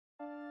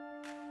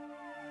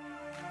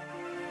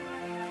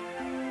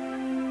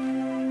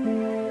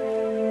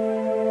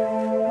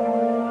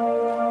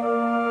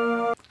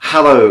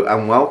Hello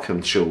and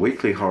welcome to your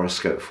weekly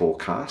horoscope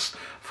forecast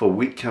for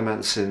week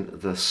commencing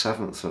the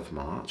 7th of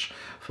March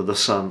for the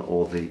Sun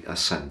or the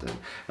Ascendant.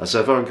 As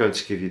ever, I'm going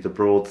to give you the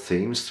broad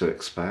themes to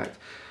expect,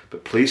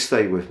 but please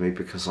stay with me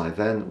because I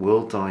then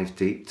will dive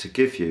deep to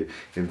give you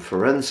in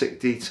forensic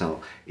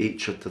detail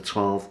each of the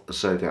 12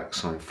 zodiac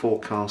sign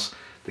forecasts,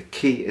 the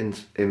key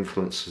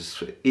influences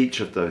for each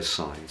of those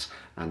signs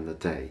and the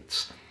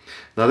dates.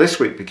 Now this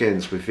week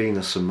begins with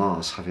Venus and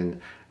Mars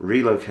having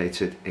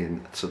relocated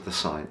into the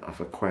sign of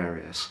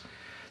Aquarius.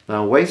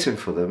 Now waiting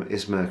for them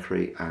is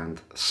Mercury and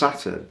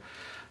Saturn.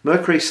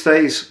 Mercury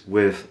stays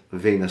with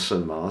Venus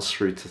and Mars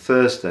through to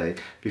Thursday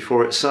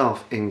before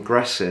itself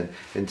ingressing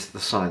into the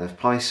sign of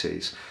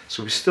Pisces.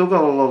 So we've still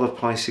got a lot of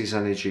Pisces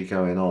energy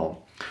going on.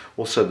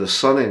 Also the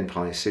Sun in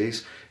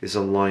Pisces is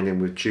aligning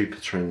with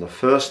Jupiter in the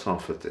first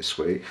half of this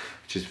week,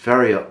 which is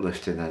very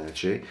uplifting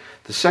energy.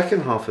 The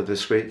second half of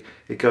this week,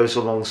 it goes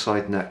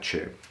alongside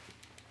Neptune.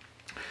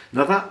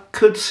 Now that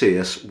could see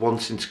us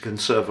wanting to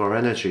conserve our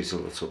energies a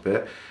little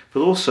bit, but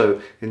also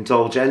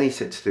indulge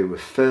anything to do with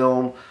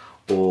film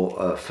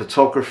or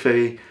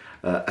photography,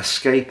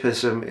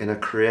 escapism in a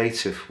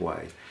creative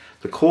way.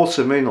 The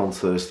quarter moon on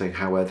Thursday,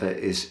 however,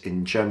 is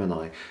in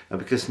Gemini, and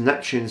because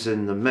Neptune's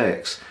in the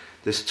mix,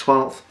 this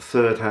 12th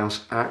third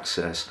house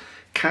axis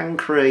can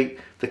create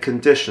the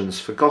conditions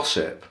for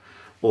gossip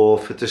or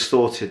for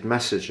distorted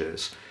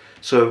messages.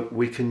 So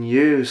we can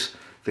use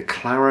the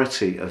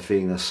clarity of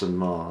Venus and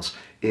Mars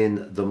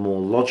in the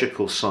more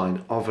logical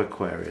sign of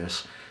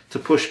Aquarius to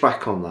push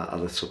back on that a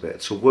little bit,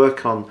 to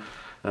work on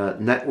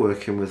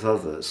networking with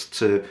others,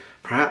 to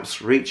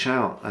perhaps reach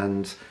out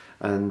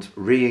and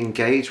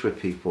re-engage with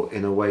people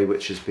in a way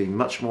which has been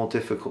much more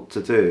difficult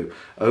to do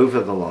over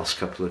the last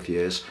couple of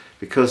years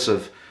because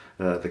of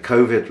the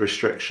COVID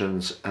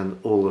restrictions and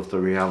all of the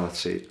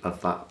reality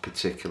of that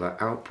particular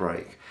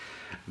outbreak.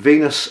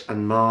 Venus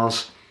and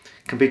Mars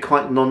can be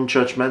quite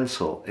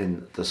non-judgmental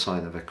in the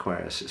sign of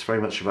Aquarius. It's very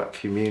much about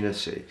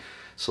community.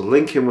 So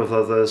linking with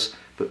others,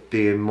 but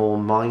being more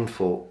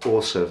mindful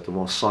also of the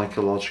more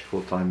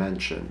psychological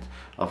dimension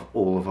of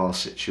all of our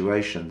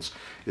situations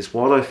is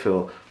what I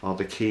feel are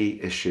the key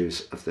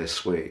issues of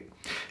this week.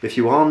 If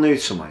you are new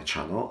to my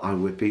channel, I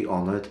would be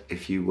honoured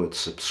if you would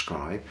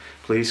subscribe.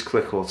 Please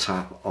click or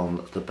tap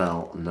on the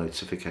bell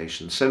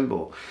notification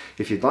symbol.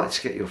 If you'd like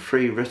to get your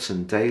free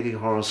written daily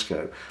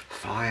horoscope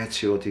fired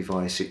to your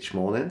device each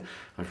morning,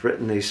 I've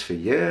written these for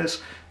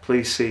years.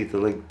 Please see the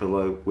link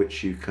below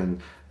which you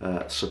can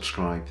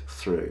subscribe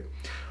through.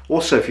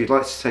 Also, if you'd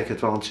like to take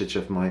advantage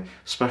of my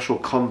special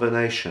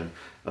combination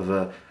of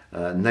a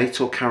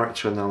natal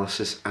character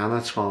analysis and a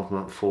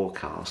 12-month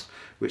forecast,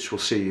 which will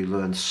see you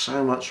learn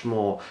so much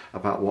more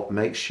about what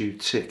makes you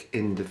tick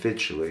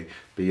individually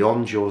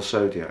beyond your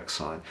zodiac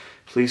sign,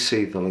 please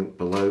see the link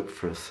below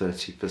for a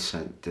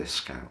 30%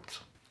 discount.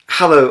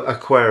 Hello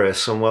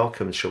Aquarius and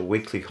welcome to your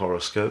weekly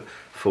horoscope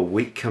for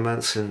week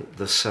commencing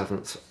the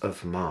 7th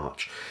of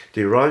March.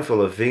 The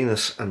arrival of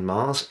Venus and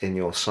Mars in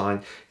your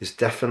sign is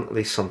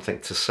definitely something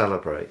to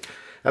celebrate.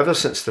 Ever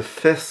since the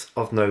 5th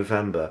of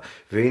November,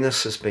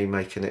 Venus has been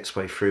making its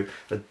way through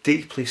a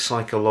deeply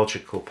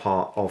psychological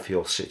part of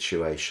your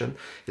situation.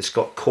 It's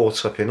got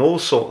caught up in all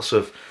sorts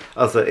of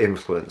other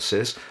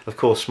influences, of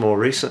course more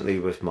recently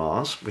with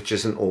Mars, which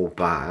isn't all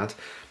bad,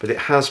 but it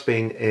has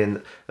been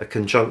in a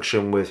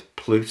conjunction with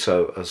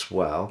Pluto as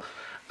well.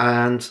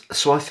 And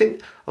so I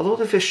think a lot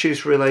of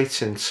issues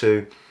relating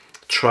to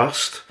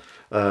trust,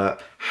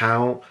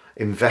 how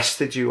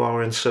invested you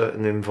are in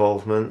certain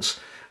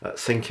involvements,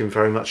 thinking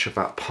very much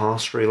about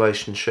past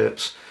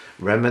relationships,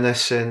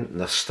 reminiscing,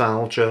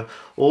 nostalgia,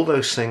 all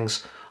those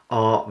things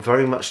are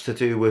very much to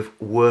do with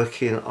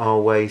working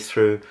our way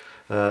through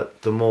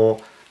the more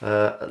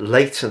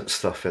latent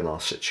stuff in our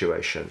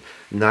situation.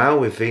 Now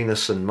with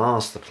Venus and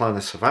Mars, the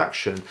planet of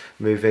action,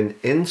 moving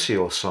into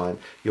your sign,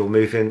 you're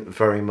moving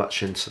very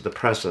much into the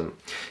present.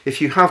 If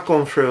you have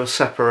gone through a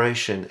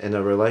separation in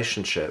a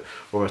relationship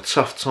or a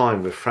tough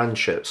time with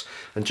friendships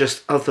and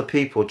just other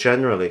people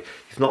generally,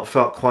 you've not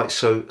felt quite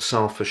so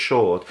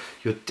self-assured,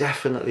 you're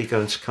definitely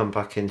going to come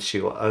back into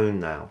your own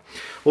now.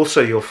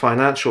 Also, your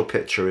financial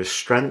picture is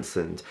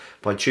strengthened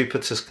by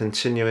Jupiter's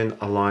continuing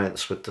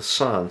alliance with the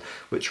Sun,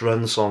 which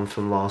runs on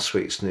from last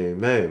week's new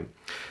moon.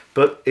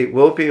 But it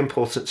will be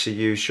important to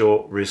use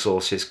your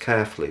resources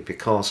carefully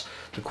because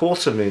the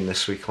quarter moon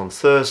this week on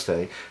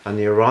Thursday and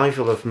the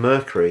arrival of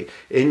Mercury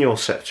in your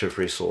sector of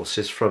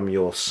resources from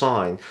your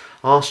sign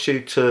asks you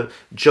to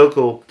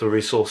juggle the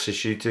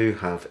resources you do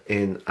have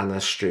in an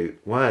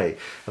astute way.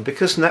 And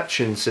because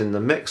Neptune's in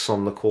the mix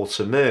on the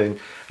quarter moon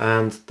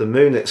and the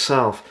moon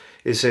itself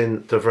is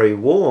in the very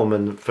warm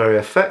and very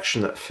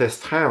affectionate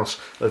 5th house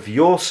of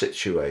your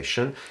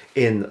situation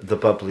in the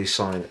bubbly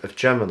sign of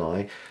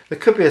Gemini, there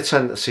could be a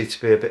tendency to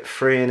be a bit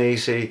free and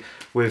easy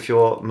with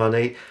your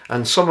money,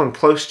 and someone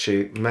close to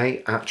you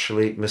may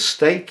actually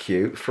mistake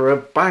you for a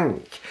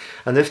bank.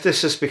 And if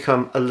this has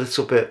become a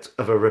little bit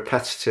of a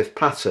repetitive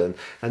pattern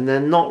and they're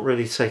not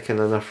really taking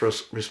enough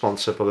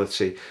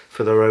responsibility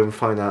for their own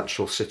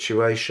financial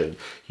situation,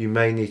 you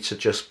may need to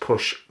just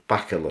push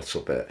back a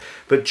little bit.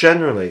 But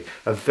generally,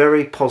 a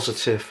very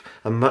positive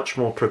and much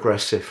more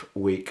progressive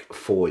week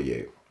for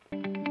you.